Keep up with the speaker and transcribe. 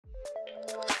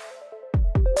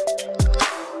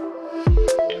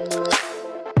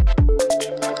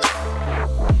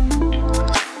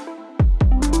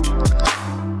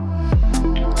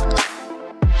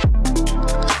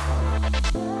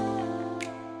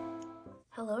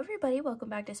Hello everybody, welcome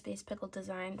back to Space Pickle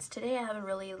Designs. Today I have a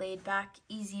really laid back,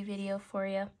 easy video for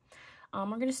you. We're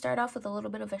going to start off with a little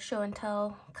bit of a show and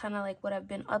tell, kind of like what I've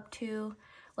been up to,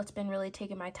 what's been really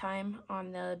taking my time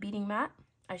on the beading mat.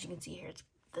 As you can see here, it's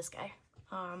this guy.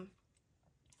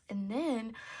 And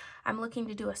then I'm looking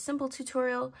to do a simple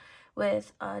tutorial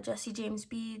with Jesse James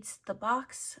beads, the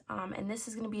box, and this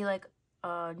is going to be like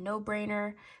a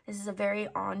no-brainer. This is a very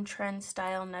on-trend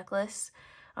style necklace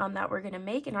that we're gonna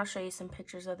make, and I'll show you some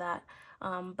pictures of that.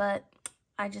 But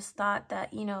I just thought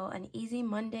that, you know, an easy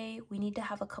Monday, we need to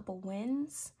have a couple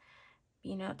wins,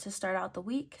 you know, to start out the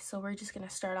week. So we're just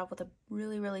gonna start off with a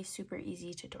really super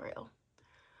easy tutorial.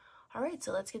 All right,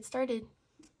 so let's get started.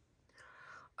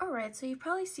 All right, so you've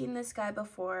probably seen this guy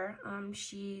before.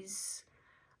 She's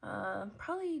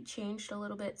probably changed a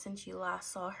little bit since you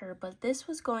last saw her, but this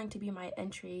was going to be my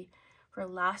entry for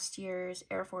last year's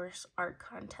Air Force art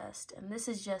contest, and this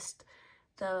is just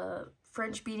the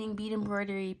French bead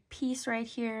embroidery piece right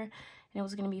here, and it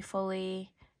was going to be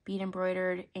fully bead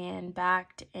embroidered and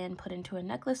backed and put into a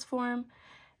necklace form.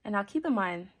 And now keep in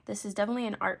mind, this is definitely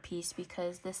an art piece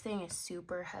because this thing is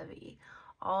super heavy.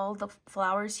 All the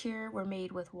flowers here were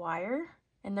made with wire,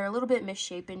 and they're a little bit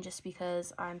misshapen just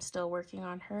because I'm still working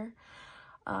on her,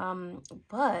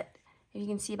 but if you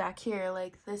can see back here,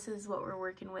 like this is what we're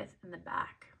working with in the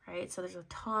back, right? So there's a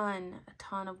ton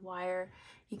of wire.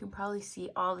 You can probably see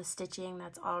all the stitching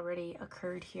that's already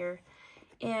occurred here.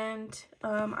 And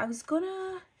I was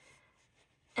gonna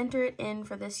enter it in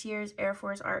for this year's Air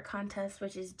Force art contest,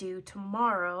 which is due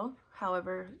tomorrow.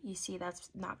 However, you see that's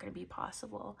not gonna be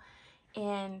possible.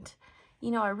 And,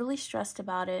 you know, I really stressed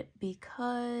about it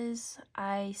because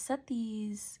I set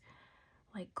these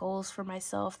like goals for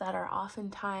myself that are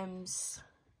oftentimes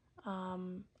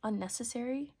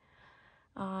unnecessary,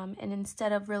 and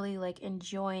instead of really like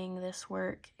enjoying this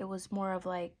work, it was more of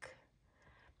like,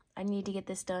 I need to get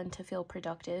this done to feel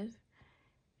productive.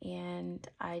 And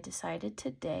I decided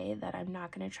today that I'm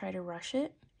not going to try to rush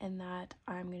it and that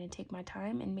I'm going to take my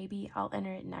time, and maybe I'll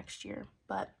enter it next year.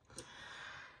 But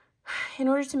in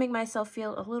order to make myself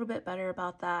feel a little bit better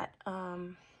about that,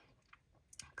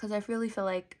 because I really feel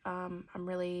like I'm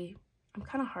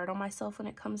kind of hard on myself when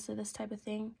it comes to this type of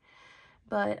thing.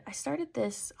 But I started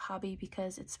this hobby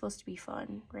because it's supposed to be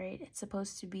fun, right? It's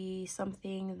supposed to be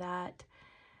something that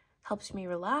helps me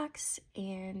relax,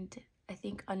 and I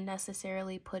think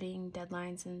unnecessarily putting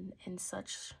deadlines and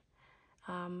such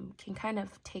can kind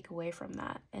of take away from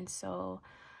that. And so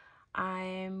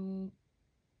I'm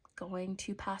going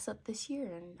to pass up this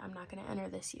year, and I'm not going to enter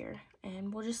this year,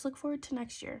 and we'll just look forward to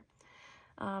next year.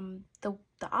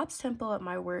 The ops tempo at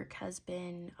my work has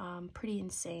been pretty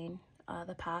insane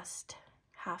the past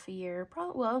half a year,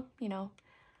 probably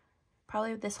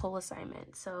this whole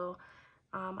assignment. So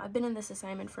I've been in this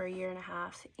assignment for a year and a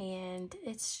half, and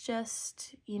it's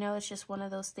just, you know, it's just one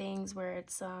of those things where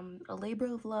it's a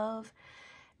labor of love,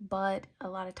 but a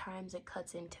lot of times it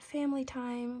cuts into family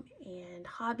time and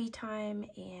hobby time.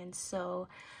 And so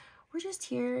we're just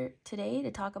here today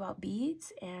to talk about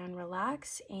beads and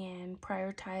relax and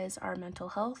prioritize our mental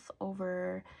health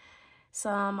over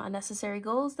some unnecessary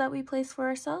goals that we place for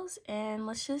ourselves, and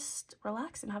let's just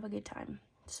relax and have a good time.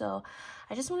 So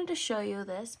I just wanted to show you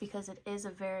this because it is a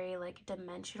very like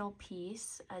dimensional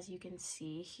piece, as you can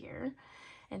see here.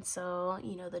 And so,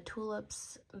 you know, the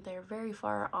tulips, they're very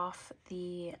far off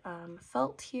the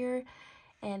felt here,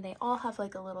 and they all have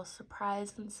like a little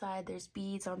surprise inside. There's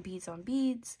beads on beads on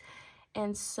beads.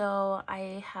 And so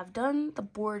I have done the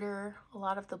border, a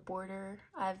lot of the border.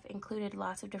 I've included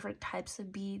lots of different types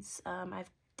of beads.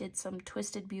 I've did some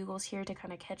twisted bugles here to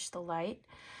kind of catch the light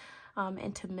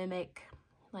and to mimic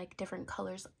like different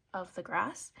colors of the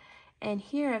grass. And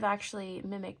here I've actually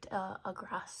mimicked a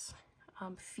grass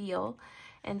feel.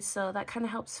 And so that kind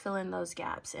of helps fill in those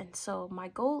gaps. And so my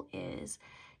goal is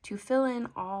to fill in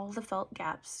all the felt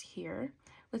gaps here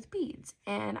with beads,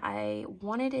 and I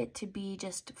wanted it to be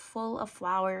just full of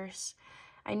flowers.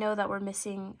 I know that we're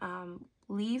missing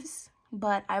leaves,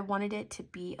 but I wanted it to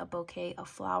be a bouquet of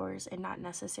flowers and not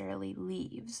necessarily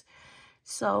leaves.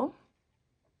 So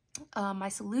my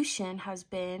solution has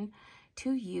been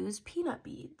to use peanut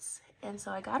beads. And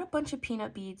so I got a bunch of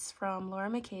peanut beads from Laura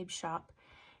McCabe's shop,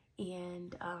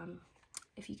 and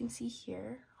if you can see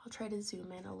here, I'll try to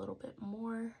zoom in a little bit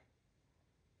more.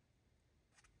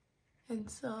 And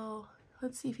so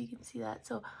let's see if you can see that.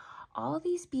 So all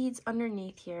these beads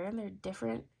underneath here, and they're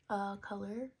different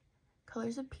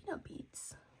colors of peanut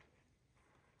beads.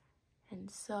 And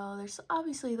so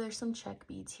there's some check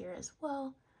beads here as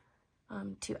well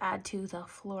to add to the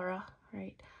flora,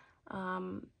 right?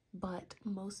 but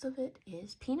most of it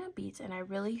is peanut beads. And I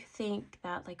really think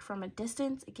that like from a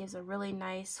distance, it gives a really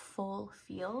nice full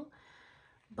feel,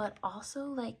 but also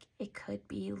like it could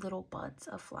be little buds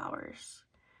of flowers.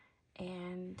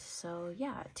 And so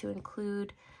yeah, to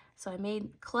include, so I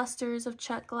made clusters of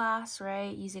check glass,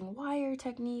 right, using wire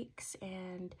techniques,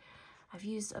 and I've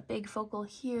used a big focal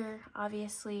here,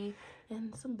 obviously,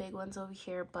 and some big ones over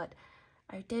here, but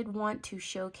I did want to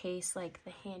showcase like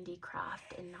the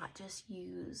handicraft and not just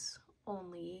use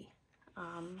only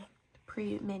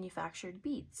pre-manufactured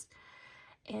beads.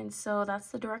 And so that's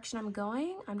the direction I'm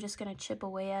going. I'm just gonna chip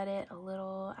away at it a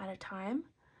little at a time,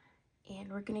 and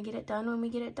we're gonna get it done when we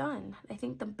get it done. I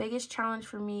think the biggest challenge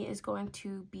for me is going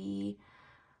to be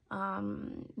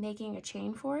making a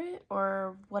chain for it,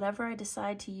 or whatever I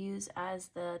decide to use as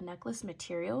the necklace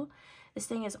material. This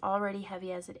thing is already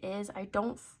heavy as it is. I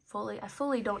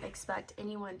fully don't expect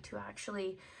anyone to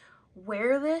actually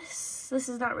wear this. This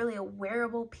is not really a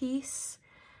wearable piece,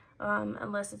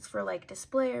 unless it's for like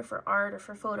display or for art or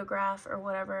for photograph or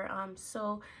whatever.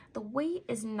 So the weight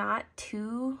is not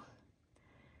too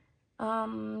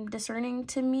discerning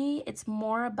to me. It's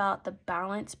more about the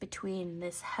balance between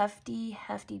this hefty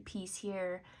piece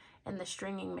here and the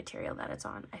stringing material that it's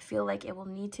on. I feel like it will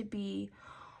need to be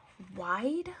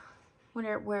wide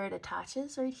where it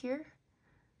attaches right here,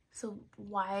 so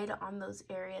wide on those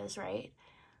areas, right,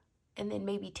 and then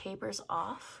maybe tapers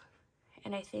off.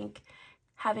 And I think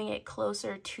having it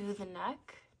closer to the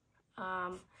neck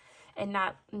and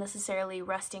not necessarily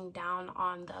resting down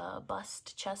on the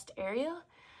bust chest area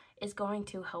is going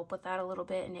to help with that a little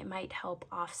bit, and it might help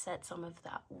offset some of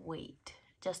that weight,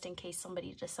 just in case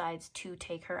somebody decides to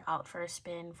take her out for a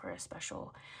spin for a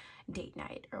special date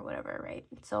night or whatever, right?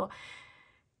 So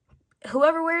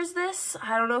whoever wears this,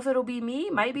 I don't know if it'll be me,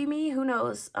 might be me, who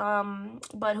knows,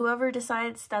 but whoever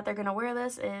decides that they're gonna wear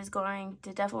this is going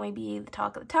to definitely be the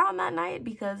talk of the town that night,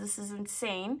 because this is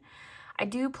insane. I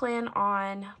do plan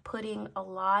on putting a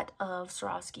lot of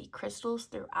Swarovski crystals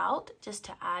throughout, just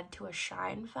to add to a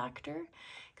shine factor,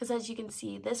 because as you can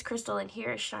see, this crystal in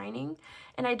here is shining,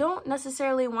 and I don't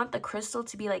necessarily want the crystal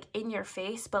to be like in your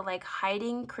face, but like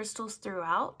hiding crystals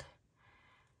throughout,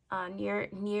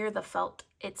 near the felt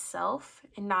itself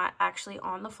and not actually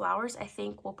on the flowers, I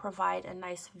think will provide a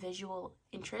nice visual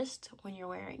interest when you're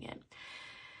wearing it.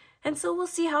 And so we'll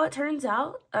see how it turns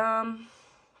out.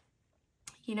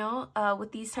 You know,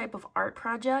 with these type of art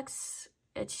projects,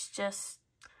 it's just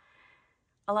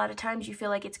a lot of times you feel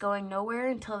like it's going nowhere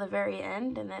until the very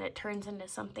end, and then it turns into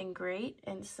something great.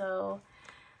 And so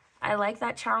I like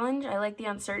that challenge. I like the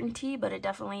uncertainty, but it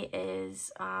definitely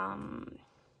is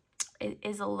it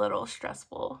is a little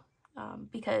stressful,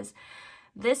 because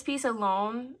this piece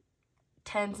alone,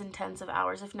 tens and tens of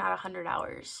hours, if not 100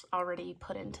 hours already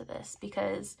put into this,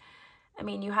 because I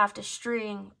mean, you have to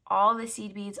string all the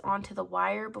seed beads onto the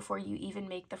wire before you even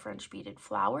make the French beaded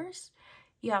flowers.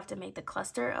 You have to make the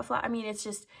cluster of flowers. I mean, it's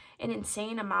just an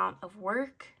insane amount of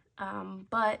work,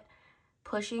 but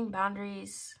pushing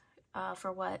boundaries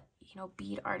for what, you know,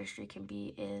 bead artistry can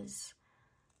be is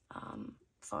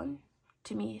fun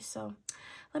to me. So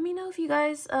let me know if you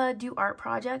guys do art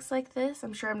projects like this.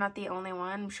 I'm sure I'm not the only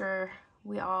one. I'm sure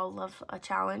we all love a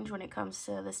challenge when it comes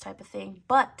to this type of thing,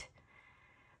 but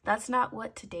that's not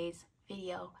what today's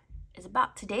video is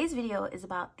about. Today's video is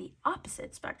about the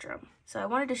opposite spectrum. So I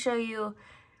wanted to show you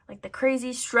like the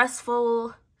crazy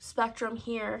stressful spectrum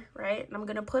here, right? And I'm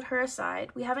gonna put her aside.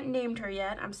 We haven't named her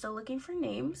yet. I'm still looking for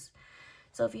names.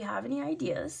 So if you have any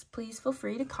ideas, please feel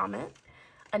free to comment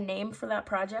a name for that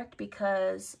project,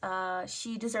 because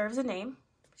she deserves a name.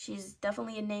 She's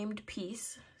definitely a named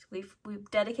piece. We've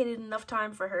dedicated enough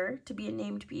time for her to be a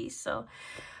named piece. So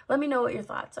let me know what your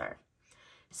thoughts are.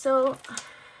 So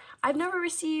I've never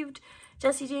received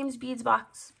Jesse James beads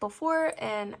box before,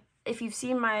 and if you've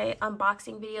seen my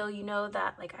unboxing video, you know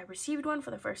that like I received one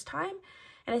for the first time,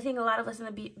 and I think a lot of us in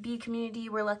the bead community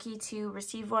were lucky to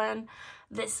receive one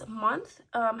this month.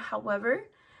 However,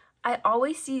 I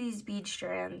always see these bead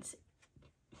strands,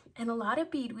 and a lot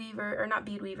of bead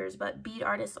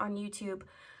artists on YouTube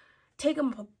take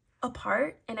them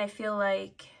apart, and I feel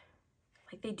like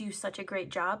they do such a great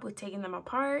job with taking them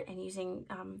apart and using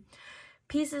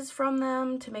pieces from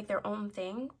them to make their own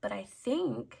thing. But I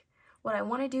think what I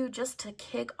want to do just to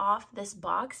kick off this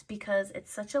box, because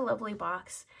it's such a lovely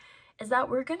box, is that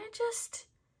we're gonna just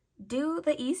do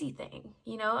the easy thing.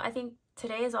 You know, I think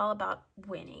today is all about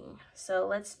winning, so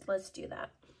let's do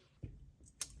that.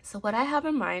 So what I have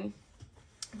in mind,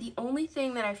 the only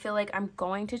thing that I feel like I'm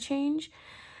going to change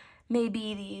may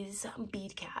be these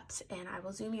bead caps, and I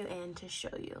will zoom you in to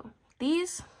show you.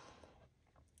 These,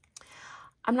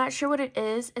 I'm not sure what it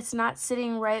is. It's not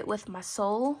sitting right with my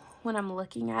soul when I'm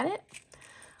looking at it.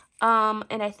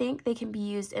 And I think they can be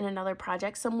used in another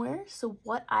project somewhere. So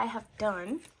what I have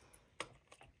done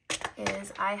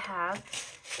is I have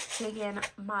taken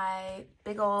my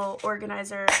big old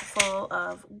organizer full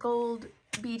of gold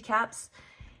bead caps,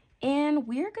 and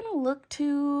we're gonna look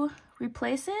to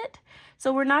replace it.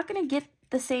 So we're not gonna get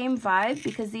the same vibe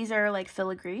because these are like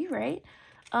filigree, right?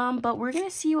 But we're gonna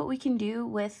see what we can do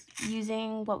with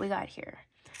using what we got here.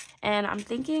 And I'm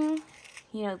thinking,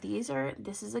 you know,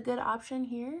 this is a good option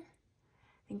here.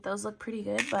 I think those look pretty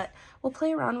good, but we'll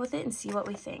play around with it and see what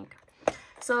we think.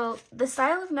 So the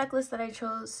style of necklace that I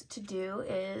chose to do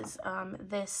is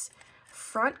this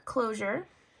front closure.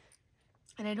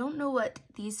 And I don't know what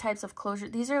these types of closure,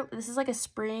 this is like a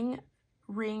spring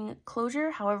ring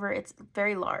closure. However, it's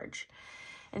very large.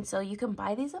 And so you can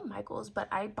buy these at Michael's, but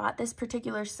I bought this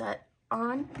particular set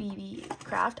on BB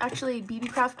Craft. Actually, BB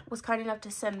Craft was kind enough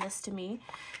to send this to me.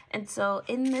 And so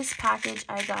in this package,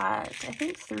 I got, I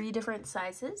think, 3 different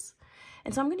sizes.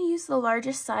 And so I'm going to use the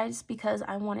largest size because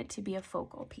I want it to be a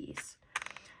focal piece.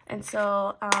 And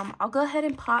so I'll go ahead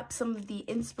and pop some of the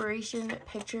inspiration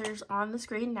pictures on the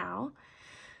screen now.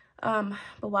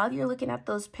 But while you're looking at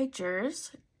those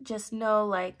pictures, just know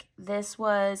like this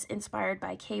was inspired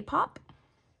by K-pop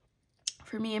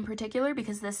for me in particular,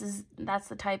 because that's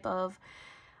the type of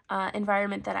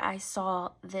environment that I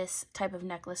saw this type of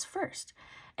necklace first.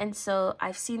 And so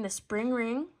I've seen the spring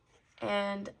ring,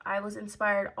 and I was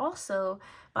inspired also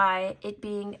by it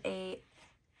being a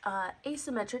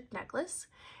asymmetric necklace.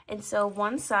 And so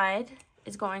one side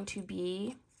is going to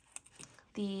be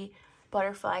the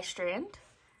butterfly strand.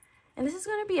 And this is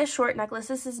going to be a short necklace.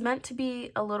 This is meant to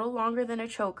be a little longer than a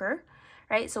choker,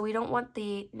 right? So we don't want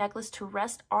the necklace to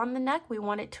rest on the neck. We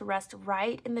want it to rest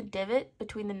right in the divot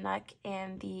between the neck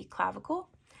and the clavicle.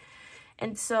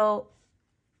 And so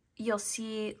you'll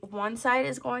see one side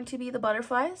is going to be the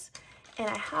butterflies. And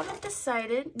I haven't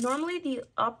decided. Normally the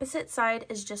opposite side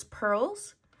is just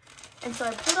pearls. And so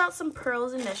I pulled out some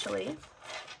pearls initially.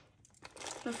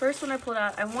 The first one I pulled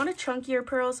out, I want a chunkier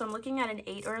pearl, so I'm looking at an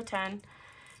 8 or a 10.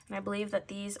 And I believe that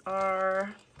those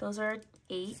are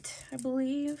 8, I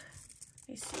believe. Let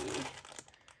me see.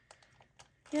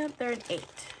 Yeah, they're an 8.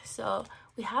 So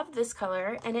we have this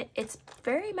color, and it's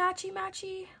very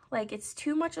matchy-matchy. Like, it's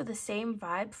too much of the same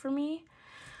vibe for me.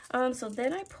 So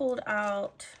then I pulled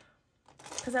out,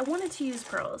 because I wanted to use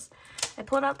pearls, I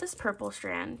pulled out this purple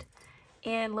strand.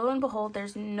 And lo and behold,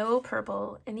 there's no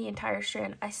purple in the entire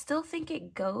strand. I still think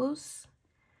it goes,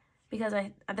 because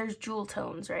there's jewel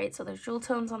tones, right? So there's jewel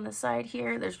tones on the side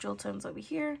here, there's jewel tones over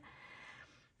here,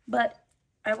 but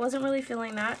I wasn't really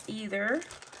feeling that either.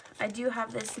 I do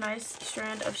have this nice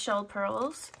strand of shell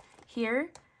pearls here,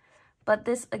 but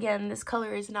this, again, this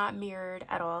color is not mirrored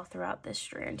at all throughout this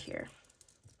strand here.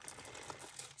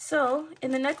 So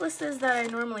in the necklaces that I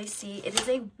normally see, it is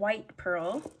a white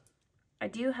pearl. I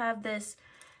do have this,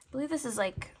 I believe this is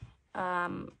like,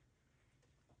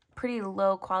 pretty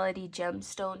low quality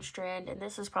gemstone strand, and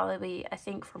this is probably, I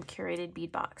think, from Curated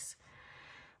Beadbox.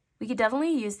 We could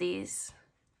definitely use these,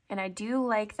 and I do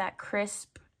like that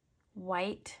crisp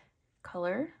white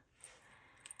color,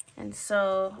 and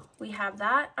so we have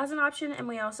that as an option, and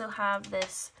we also have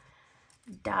this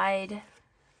dyed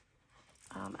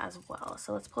as well.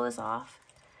 So let's pull this off,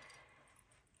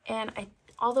 and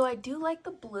although I do like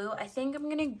the blue, I think I'm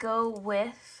gonna go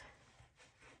with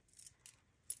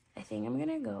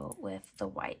the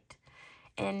white.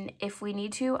 And if we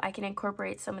need to, I can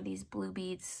incorporate some of these blue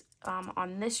beads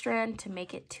on this strand to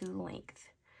make it to length.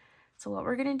 So what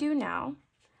we're gonna do now,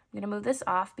 I'm gonna move this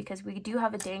off because we do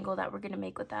have a dangle that we're gonna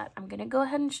make with that. I'm gonna go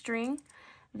ahead and string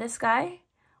this guy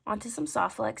onto some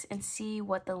soft flex and see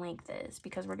what the length is,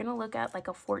 because we're gonna look at like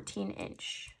a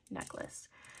 14-inch necklace.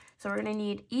 So we're gonna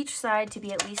need each side to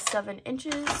be at least 7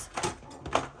 inches.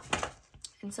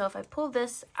 And so if I pull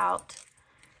this out,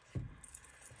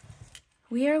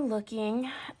 we are looking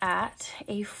at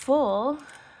a full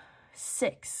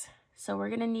 6. So we're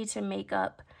gonna need to make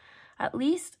up at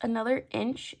least another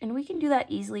inch, and we can do that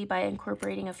easily by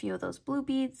incorporating a few of those blue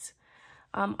beads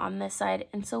on this side.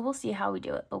 And so we'll see how we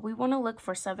do it, but we wanna look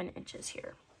for 7 inches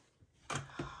here.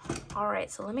 All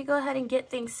right, so let me go ahead and get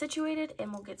things situated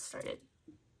and we'll get started.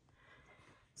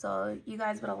 So you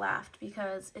guys would have laughed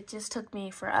because it just took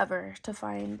me forever to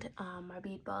find my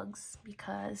bead bugs,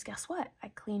 because guess what? I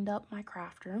cleaned up my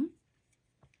craft room.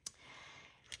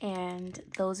 And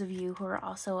those of you who are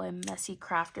also a messy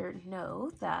crafter know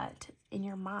that in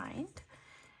your mind,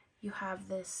 you have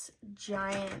this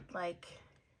giant like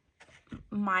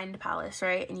mind palace,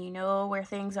 right? And you know where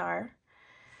things are.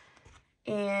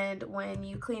 And when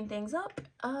you clean things up,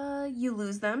 you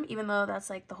lose them, even though that's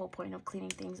like the whole point of cleaning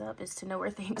things up, is to know where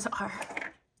things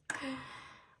are.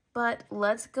 But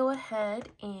let's go ahead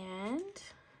and,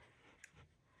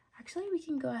 actually we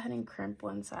can go ahead and crimp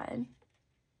one side.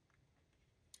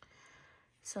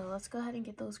 So let's go ahead and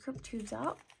get those crimp tubes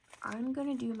out. I'm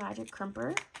gonna do Magic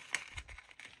Crimper.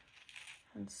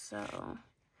 And so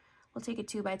we'll take a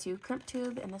 2x2 crimp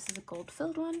tube, and this is a gold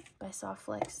filled one by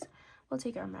Softflex. We'll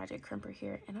take our Magic Crimper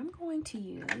here, and I'm going to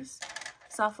use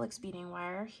Softflex beading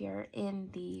wire here in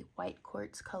the white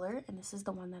quartz color, and this is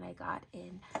the one that I got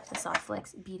in the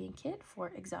Softflex beading kit for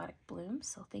Exotic Blooms,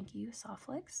 so thank you,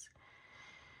 Softflex.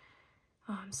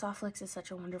 Softflex is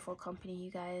such a wonderful company, you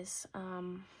guys.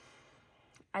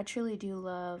 I truly do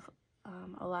love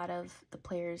a lot of the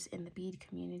players in the bead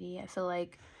community. I feel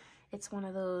like it's one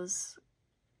of those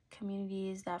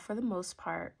communities that for the most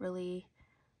part really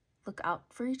look out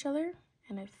for each other,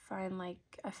 and I find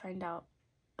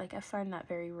that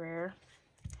very rare.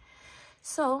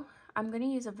 So I'm going to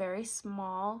use a very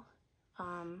small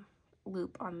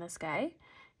loop on this guy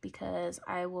because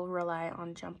I will rely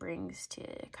on jump rings to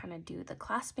kind of do the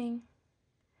clasping.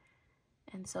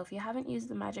 And so if you haven't used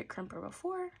the Magic Crimper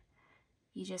before,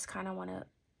 you just kind of want to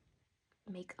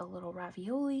make a little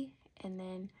ravioli and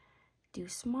then do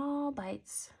small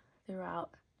bites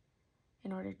throughout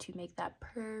in order to make that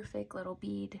perfect little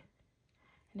bead.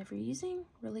 And if you're using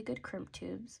really good crimp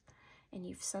tubes and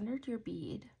you've centered your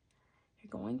bead, you're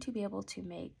going to be able to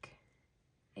make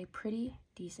a pretty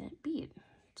decent bead.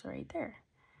 It's right there.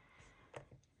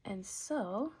 And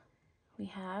so we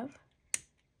have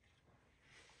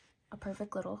a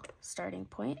perfect little starting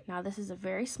point. Now this is a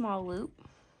very small loop.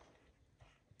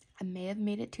 I may have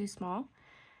made it too small,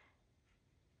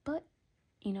 but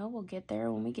you know, we'll get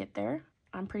there when we get there.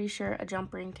 I'm pretty sure a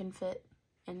jump ring can fit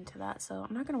into that, so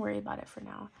I'm not going to worry about it for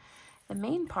now. The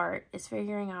main part is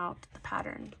figuring out the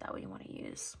pattern that we want to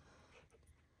use.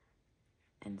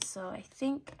 And so I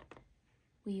think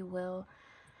we will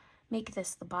make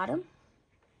this the bottom,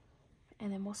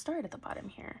 and then we'll start at the bottom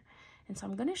here. And so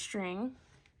I'm going to string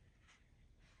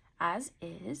as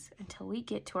is until we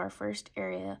get to our first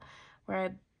area where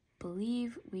I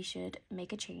believe we should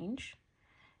make a change,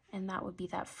 and that would be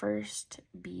that first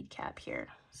bead cap here,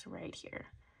 so right here.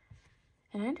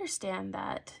 And I understand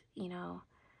that, you know,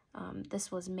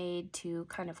 this was made to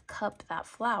kind of cup that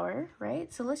flower,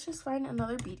 right? So let's just find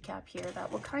another bead cap here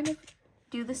that will kind of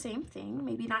do the same thing,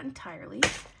 maybe not entirely.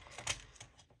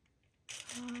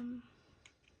 We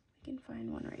can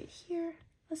find one right here.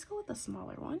 Let's go with the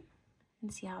smaller one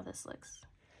and see how this looks.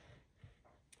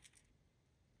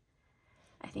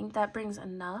 I think that brings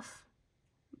enough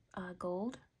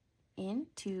gold in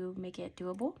to make it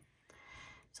doable.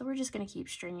 So we're just going to keep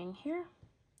stringing here.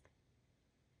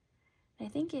 I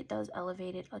think it does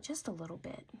elevate it just a little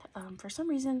bit. For some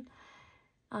reason,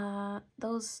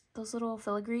 those little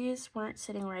filigrees weren't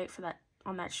sitting right for that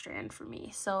on that strand for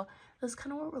me. So that's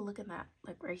kind of what we're looking at,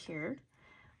 like right here.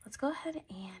 Let's go ahead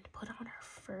and put on our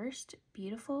first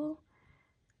beautiful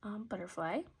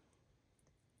butterfly.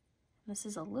 This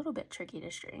is a little bit tricky to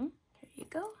string. Here you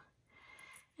go.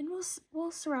 And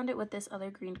we'll surround it with this other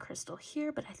green crystal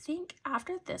here, but I think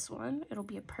after this one, it'll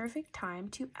be a perfect time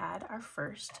to add our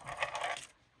first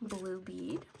blue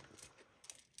bead,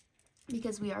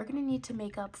 because we are going to need to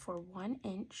make up for 1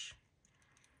 inch.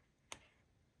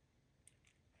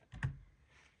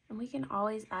 And we can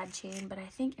always add chain, but I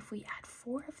think if we add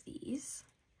 4 of these,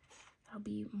 that'll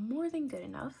be more than good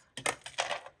enough.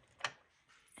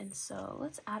 And so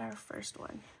let's add our first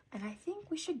one. And I think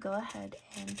we should go ahead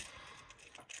and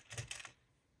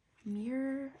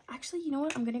mirror. Actually, you know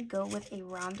what? I'm going to go with a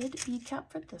rounded bead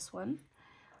cap for this one.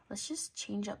 Let's just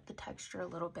change up the texture a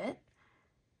little bit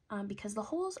because the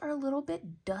holes are a little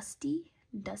bit dusty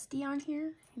on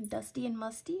here, dusty and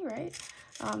musty, right?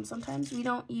 Sometimes we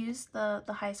don't use the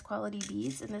highest quality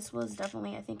beads, and this was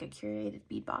definitely, I think, a curated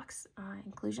bead box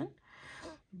inclusion.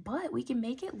 But we can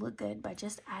make it look good by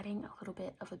just adding a little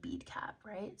bit of a bead cap,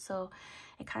 right? So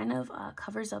it kind of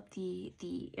covers up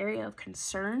the area of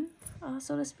concern,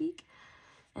 so to speak.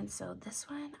 And so this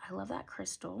one, I love that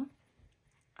crystal.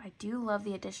 I do love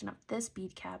the addition of this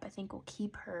bead cap. I think we'll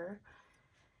keep her.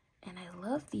 And I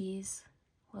love these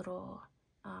little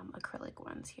acrylic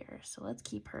ones here. So let's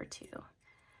keep her too.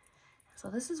 So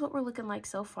this is what we're looking like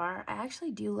so far. I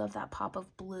actually do love that pop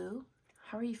of blue.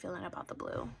 How are you feeling about the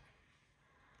blue?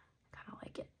 Kind of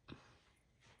like it.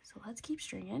 So let's keep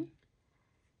stringing.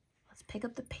 Let's pick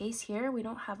up the pace here. We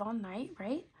don't have all night,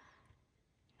 right?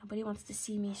 Nobody wants to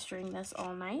see me string this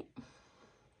all night.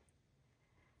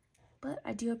 But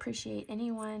I do appreciate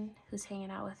anyone who's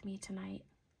hanging out with me tonight.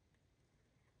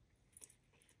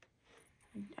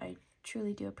 I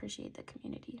truly do appreciate the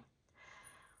community.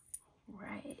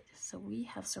 Right, so we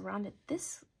have surrounded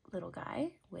this little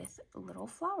guy with little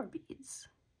flower beads.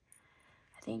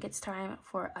 I think it's time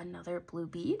for another blue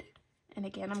bead. And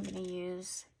again, I'm going to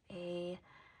use a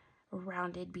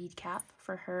rounded bead cap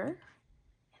for her. And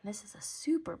this is a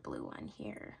super blue one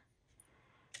here.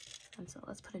 And so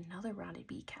let's put another rounded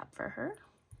bead cap for her.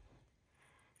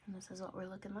 And this is what we're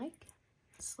looking like.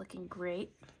 It's looking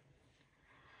great.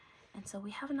 And so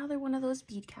we have another one of those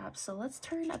bead caps. So let's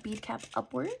turn a bead cap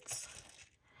upwards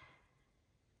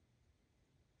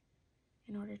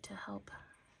in order to help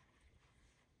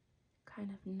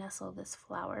kind of nestle this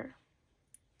flower.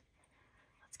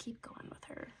 Let's keep going with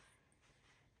her.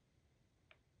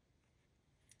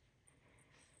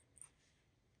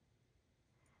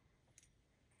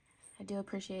 I do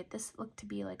appreciate this. Looked to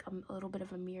be like a little bit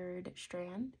of a mirrored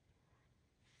strand.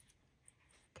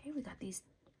 Okay, we got these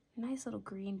nice little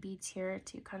green beads here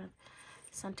to kind of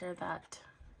center that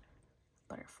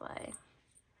butterfly.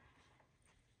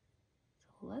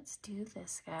 So let's do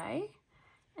this guy.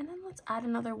 And then let's add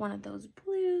another one of those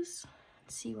blues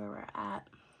and see where we're at.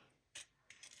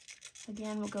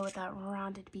 Again, we'll go with that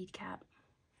rounded bead cap.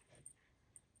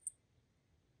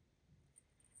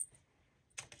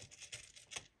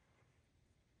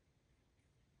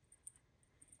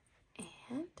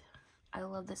 And I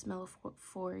love this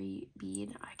Millefiori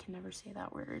bead. I can never say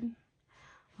that word.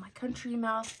 My country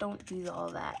mouth don't do all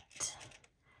that.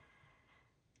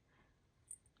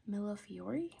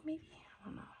 Millefiori, maybe? I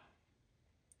don't know.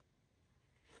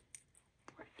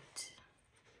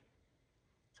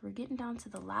 We're getting down to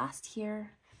the last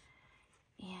here,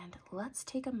 and let's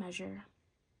take a measure,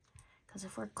 because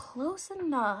if we're close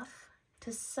enough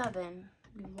to 7,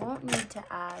 we won't need to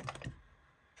add, we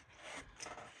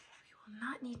will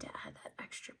not need to add that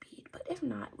extra bead, but if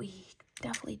not, we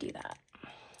definitely do that.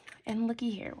 And looky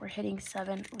here, we're hitting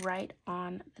 7 right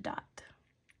on the dot.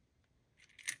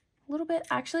 A little bit,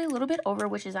 actually a little bit over,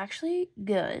 which is actually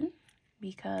good,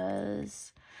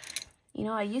 because, you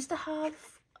know, I used to have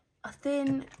a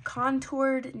thin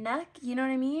contoured neck, you know what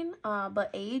I mean?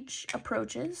 But age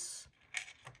approaches,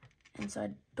 and so I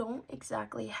don't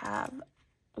exactly have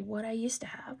what I used to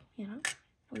have, you know?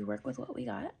 We work with what we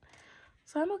got.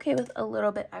 So I'm okay with a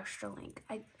little bit extra length.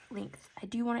 I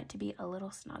do want it to be a little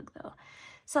snug though.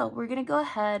 So we're gonna go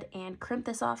ahead and crimp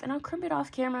this off, and I'll crimp it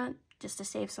off camera just to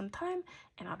save some time,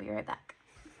 and I'll be right back.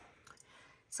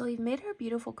 So we've made our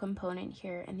beautiful component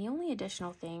here, and the only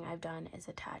additional thing I've done is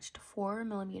attached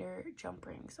 4mm jump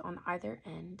rings on either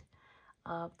end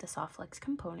of the soft flex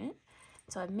component.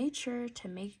 So I've made sure to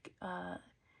make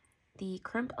the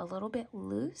crimp a little bit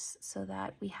loose so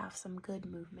that we have some good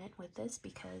movement with this,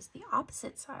 because the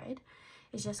opposite side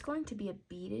is just going to be a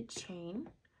beaded chain,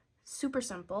 super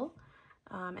simple.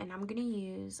 And I'm gonna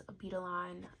use a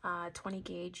Beadalon 20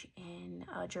 gauge in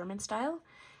German style.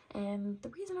 And the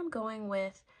reason I'm going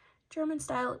with German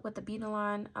style with the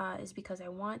Beadalon is because I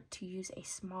want to use a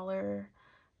smaller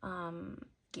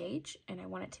gauge, and I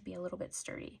want it to be a little bit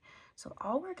sturdy. So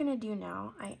all we're gonna do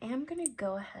now, I am gonna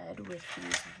go ahead with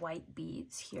these white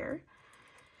beads here.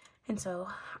 And so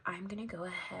I'm gonna go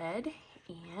ahead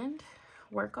and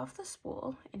work off the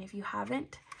spool. And if you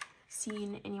haven't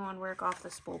seen anyone work off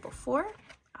the spool before,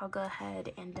 I'll go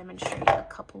ahead and demonstrate a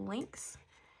couple links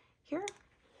here.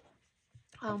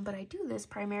 But I do this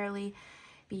primarily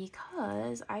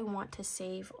because I want to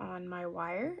save on my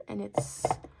wire, and it's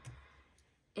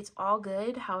all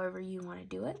good however you want to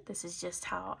do it. This is just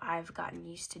how I've gotten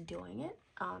used to doing it.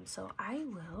 So I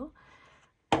will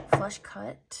flush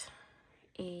cut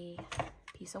a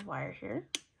piece of wire here,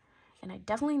 and I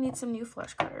definitely need some new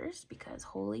flush cutters because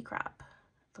holy crap,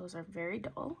 those are very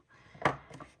dull.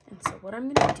 And so what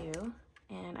I'm gonna do,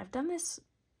 and I've done this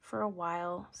for a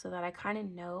while so that I kind of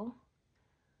know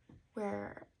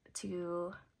where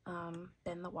to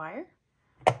bend the wire,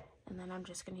 and then I'm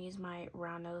just going to use my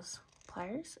round nose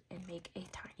pliers and make a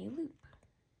tiny loop.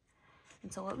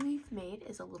 And so what we've made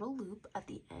is a little loop at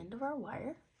the end of our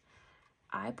wire.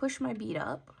 I push my bead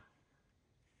up,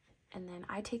 and then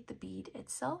I take the bead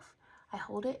itself, I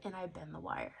hold it, and I bend the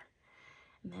wire.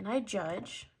 And then I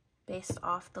judge based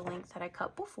off the length that I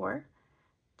cut before,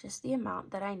 just the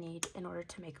amount that I need in order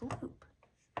to make a loop.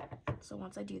 So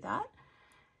once I do that,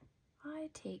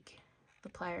 I take the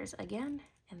pliers again,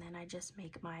 and then I just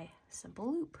make my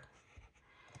simple loop.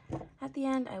 At the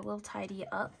end, I will tidy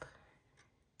up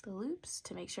the loops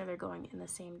to make sure they're going in the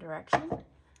same direction.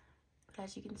 But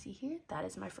as you can see here, that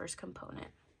is my first component.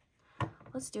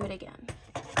 Let's do it again.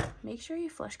 Make sure you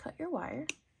flush cut your wire.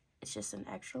 It's just an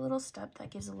extra little step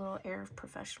that gives a little air of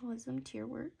professionalism to your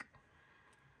work.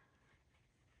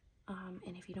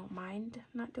 And if you don't mind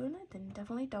not doing it, then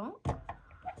definitely don't.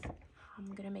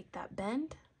 I'm gonna make that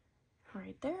bend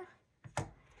right there.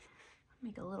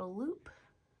 Make a little loop.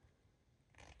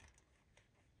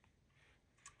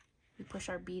 We push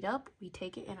our bead up, we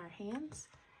take it in our hands,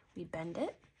 we bend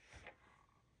it,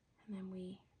 and then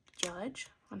we judge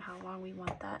on how long we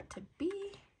want that to be.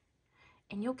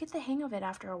 And you'll get the hang of it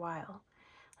after a while.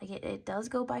 Like it does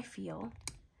go by feel,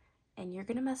 and you're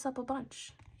gonna mess up a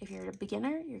bunch. If you're a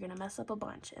beginner, you're gonna mess up a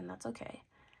bunch, and that's okay,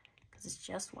 because it's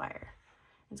just wire.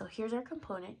 And so here's our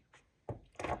component.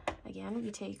 Again, we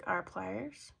take our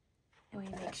pliers, and we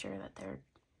make sure that they're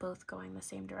both going the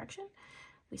same direction.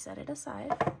 We set it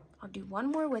aside. I'll do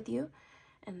one more with you,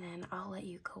 and then I'll let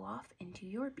you go off into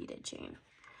your beaded chain.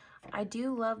 I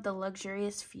do love the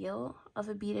luxurious feel of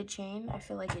a beaded chain. I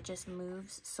feel like it just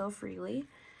moves so freely,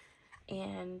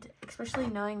 and especially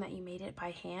knowing that you made it by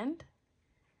hand,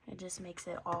 it just makes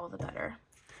it all the better.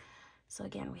 So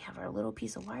again, we have our little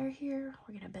piece of wire here.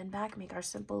 We're gonna bend back, make our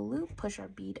simple loop, push our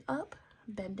bead up,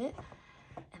 bend it,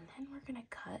 and then we're gonna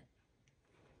cut.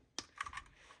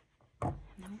 And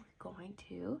then we're going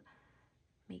to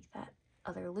make that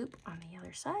other loop on the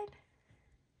other side.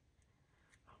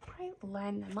 All right,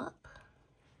 line them up.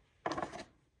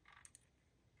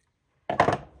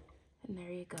 And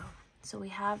there you go. So we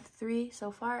have 3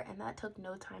 so far, and that took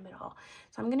no time at all.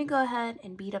 So I'm gonna go ahead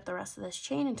and bead up the rest of this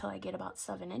chain until I get about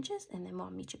 7 inches, and then we'll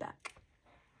meet you back.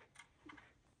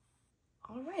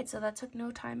 All right, so that took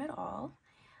no time at all.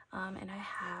 And I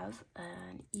have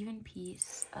an even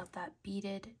piece of that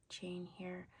beaded chain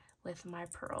here with my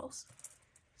pearls.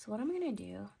 So what I'm gonna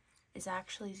do is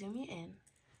actually zoom you in,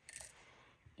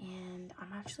 and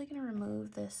I'm actually gonna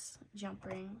remove this jump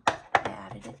ring. I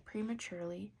added it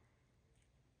prematurely.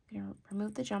 I'm gonna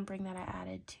remove the jump ring that I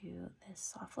added to this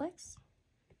soft flex.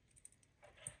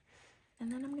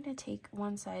 And then I'm gonna take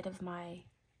one side of my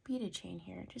beaded chain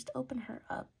here, just open her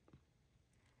up,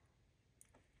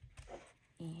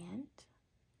 and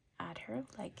add her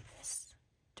like this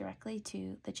directly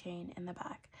to the chain in the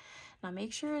back. Now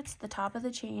make sure it's the top of the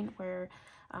chain where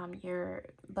your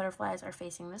butterflies are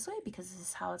facing this way, because this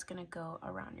is how it's going to go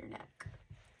around your neck.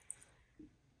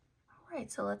 All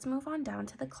right, so let's move on down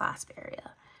to the clasp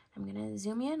area. I'm going to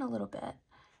zoom in a little bit,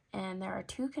 and there are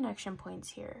 2 connection points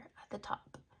here at the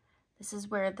top. This is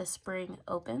where the spring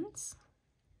opens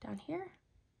down here,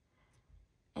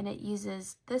 and it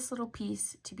uses this little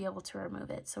piece to be able to remove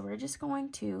it. So we're just going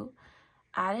to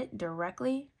add it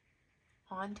directly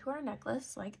onto our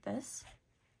necklace like this.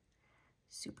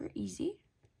 Super easy.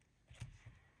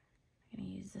 I'm going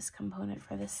to use this component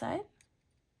for this side.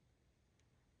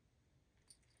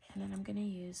 And then I'm going to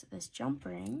use this jump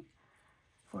ring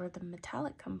for the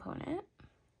metallic component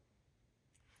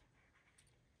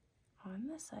on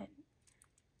this side.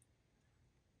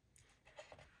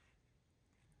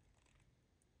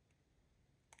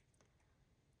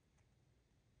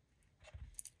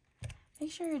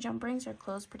 Make sure your jump rings are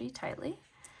closed pretty tightly.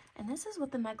 And this is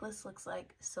what the necklace looks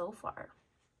like so far.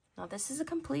 Now this is a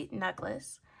complete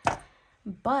necklace,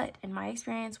 but in my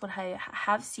experience, what I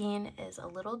have seen is a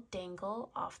little dangle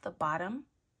off the bottom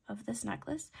of this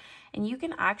necklace, and you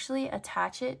can actually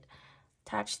attach the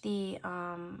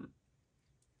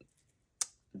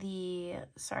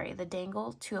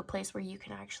dangle to a place where you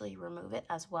can actually remove it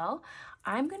as well.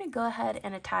 I'm going to go ahead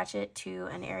and attach it to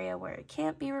an area where it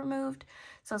can't be removed,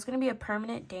 so it's going to be a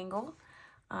permanent dangle,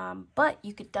 but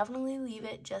you could definitely leave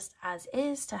it just as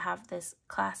is to have this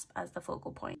clasp as the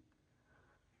focal point.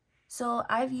 So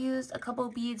I've used a couple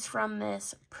beads from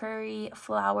this prairie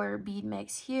flower bead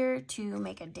mix here to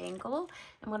make a dangle,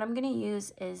 and what I'm going to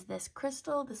use is this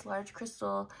crystal, this large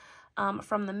crystal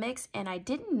from the mix, and I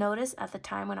didn't notice at the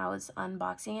time when I was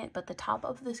unboxing it, but the top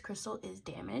of this crystal is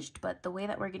damaged, but the way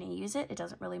that we're going to use it, it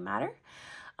doesn't really matter.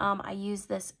 I used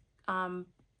this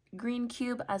green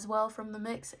cube as well from the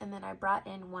mix, and then I brought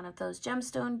in one of those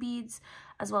gemstone beads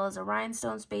as well as a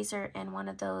rhinestone spacer and one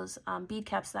of those bead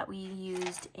caps that we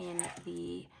used in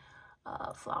the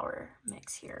flower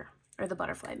mix here, or the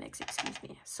butterfly mix, excuse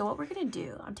me. So what we're going to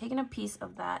do, I'm taking a piece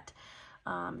of that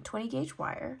 20 gauge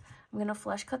wire. I'm going to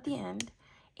flush cut the end,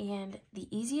 and the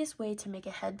easiest way to make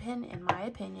a head pin, in my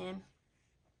opinion,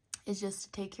 is just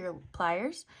to take your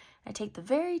pliers. I take the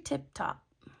very tip top,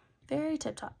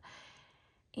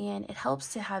 and it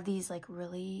helps to have these like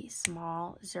really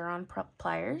small Xeron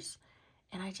pliers,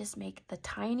 and I just make the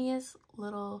tiniest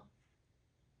little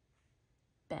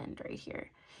bend right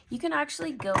here. You can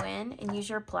actually go in and use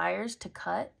your pliers to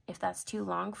cut if that's too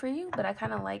long for you, but I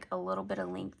kind of like a little bit of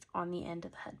length on the end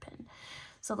of the head pin.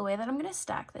 So the way that I'm going to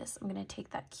stack this, I'm going to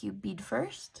take that cube bead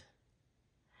first,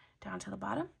 down to the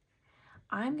bottom.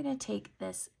 I'm gonna take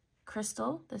this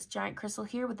crystal, this giant crystal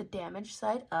here with the damaged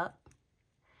side up.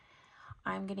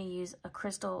 I'm gonna use a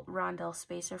crystal rondelle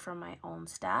spacer from my own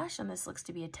stash, and this looks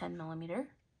to be a 10mm.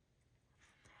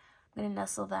 I'm gonna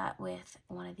nestle that with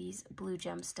one of these blue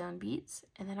gemstone beads,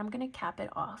 and then I'm gonna cap it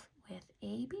off with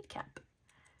a bead cap.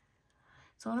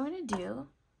 So what I'm gonna do,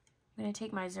 I'm gonna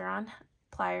take my Xeron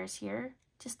pliers here,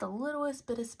 just the littlest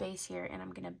bit of space here, and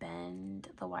I'm gonna bend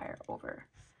the wire over.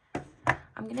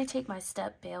 I'm gonna take my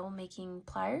step bail making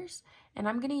pliers, and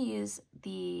I'm gonna use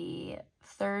the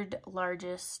third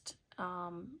largest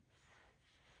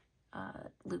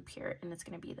loop here, and it's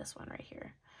gonna be this one right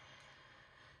here.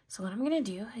 So what I'm gonna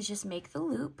do is just make the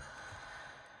loop,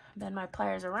 bend my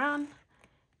pliers around,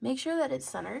 make sure that it's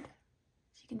centered,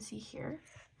 as you can see here.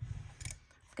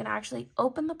 I'm gonna actually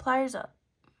open the pliers up.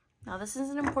 Now this is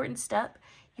an important step.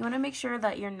 You wanna make sure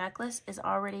that your necklace is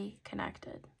already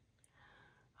connected.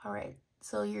 All right,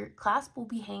 so your clasp will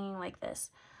be hanging like this.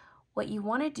 What you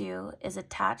wanna do is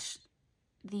attach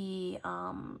the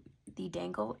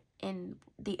dangle in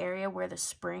the area where the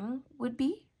spring would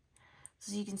be.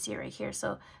 So you can see it right here.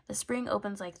 So the spring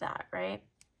opens like that, right?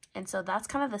 And so that's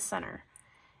kind of the center.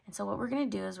 And so what we're gonna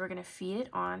do is we're gonna feed it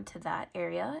on to that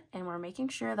area, and we're making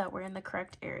sure that we're in the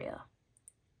correct area.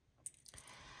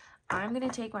 I'm gonna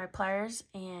take my pliers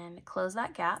and close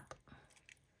that gap.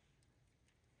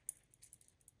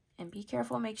 And be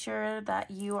careful, make sure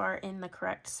that you are in the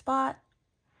correct spot.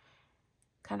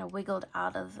 Kind of wiggled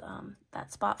out of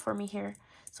that spot for me here.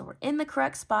 So we're in the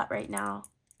correct spot right now.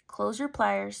 Close your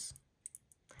pliers.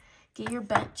 Get your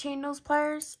bent chain nose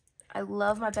pliers. I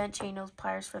love my bent chain nose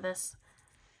pliers for this.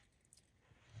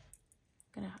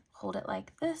 I'm gonna hold it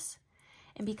like this.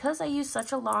 And because I use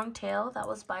such a long tail, that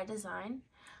was by design,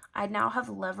 I now have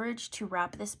leverage to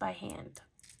wrap this by hand.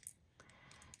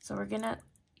 So we're gonna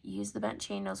use the bent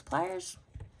chain nose pliers.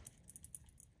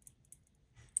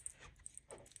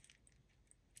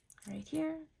 Right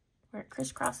here, where it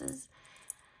crisscrosses.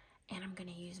 And I'm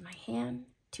gonna use my hand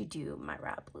to do my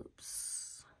wrap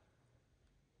loops.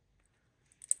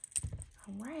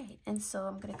 All right, and so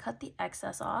I'm gonna cut the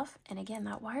excess off. And again,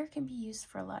 that wire can be used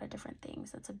for a lot of different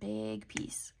things. That's a big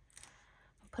piece.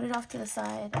 Put it off to the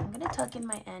side. I'm gonna tuck in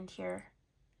my end here.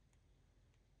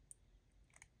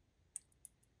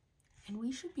 And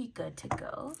we should be good to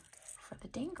go for the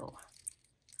dangle.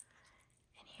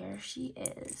 And here she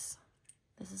is.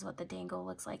 This is what the dangle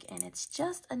looks like, and it's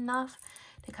just enough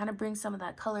to kind of bring some of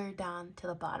that color down to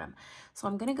the bottom. So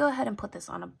I'm gonna go ahead and put this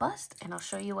on a bust, and I'll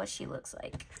show you what she looks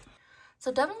like.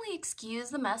 So definitely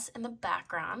excuse the mess in the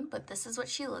background, but this is what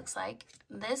she looks like.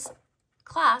 This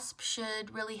clasp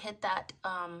should really hit that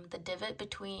the divot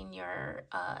between your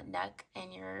neck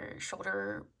and your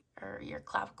shoulder, or your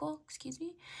clavicle, excuse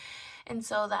me. And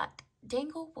so that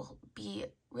dangle will be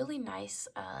really nice.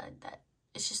 That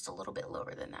it's just a little bit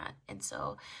lower than that. And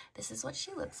so this is what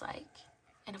she looks like.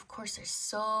 And of course, there's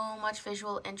so much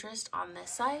visual interest on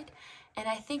this side, and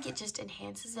I think it just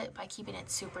enhances it by keeping it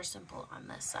super simple on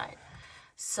this side.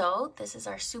 So this is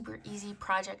our super easy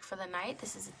project for the night.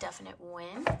 This is a definite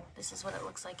win. This is what it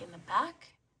looks like in the back.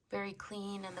 Very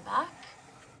clean in the back.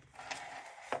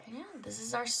 And yeah, this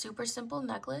is our super simple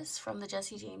necklace from the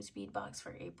Jesse James bead box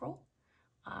for April,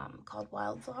 called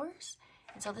Wildflowers.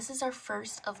 And so this is our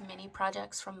first of many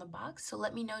projects from the box. So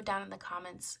let me know down in the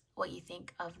comments what you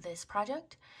think of this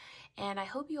project. And I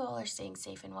hope you all are staying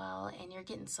safe and well, and you're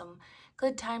getting some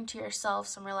good time to yourself,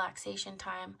 some relaxation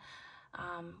time.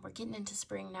 We're getting into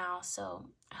spring now, so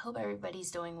I hope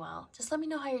everybody's doing well. Just let me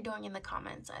know how you're doing in the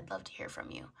comments. I'd love to hear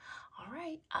from you. All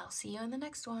right, I'll see you in the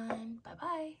next one.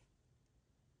 Bye-bye.